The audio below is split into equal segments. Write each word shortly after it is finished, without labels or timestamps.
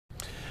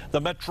The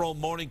Metro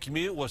morning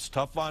commute was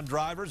tough on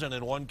drivers and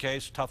in one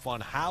case tough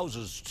on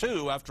houses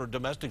too after a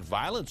domestic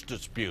violence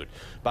dispute.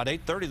 About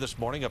 8:30 this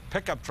morning, a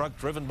pickup truck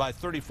driven by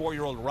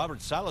 34-year-old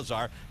Robert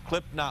Salazar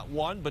clipped not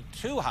one but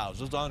two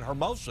houses on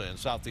Hermosa in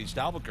southeast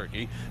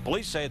Albuquerque.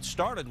 Police say it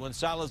started when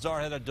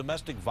Salazar had a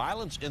domestic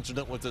violence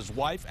incident with his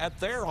wife at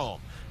their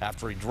home.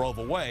 After he drove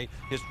away,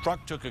 his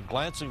truck took a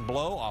glancing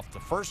blow off the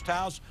first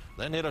house,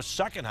 then hit a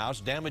second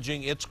house,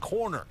 damaging its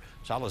corner.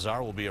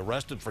 Salazar will be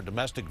arrested for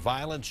domestic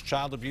violence,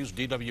 child abuse,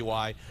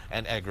 DWI,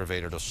 and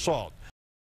aggravated assault.